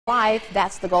life.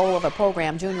 That's the goal of a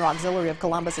program Junior Auxiliary of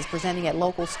Columbus is presenting at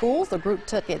local schools. The group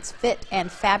took its Fit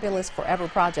and Fabulous Forever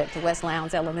project to West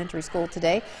Lowndes Elementary School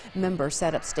today. Members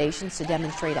set up stations to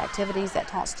demonstrate activities that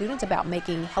taught students about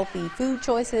making healthy food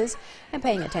choices and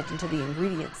paying attention to the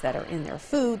ingredients that are in their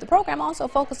food. The program also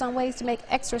focused on ways to make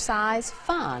exercise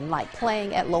fun, like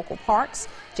playing at local parks.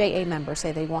 JA members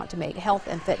say they want to make health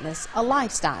and fitness a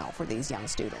lifestyle for these young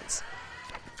students.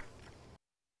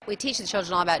 We teach the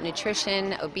children all about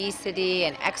nutrition, obesity,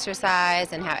 and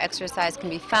exercise, and how exercise can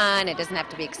be fun. It doesn't have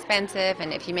to be expensive,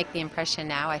 and if you make the impression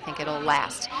now, I think it'll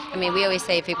last. I mean, we always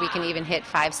say if we can even hit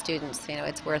 5 students, you know,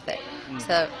 it's worth it.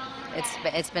 So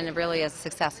it's been really a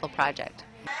successful project.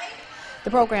 The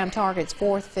program targets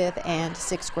 4th, 5th, and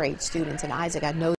 6th grade students, and Isaac, I know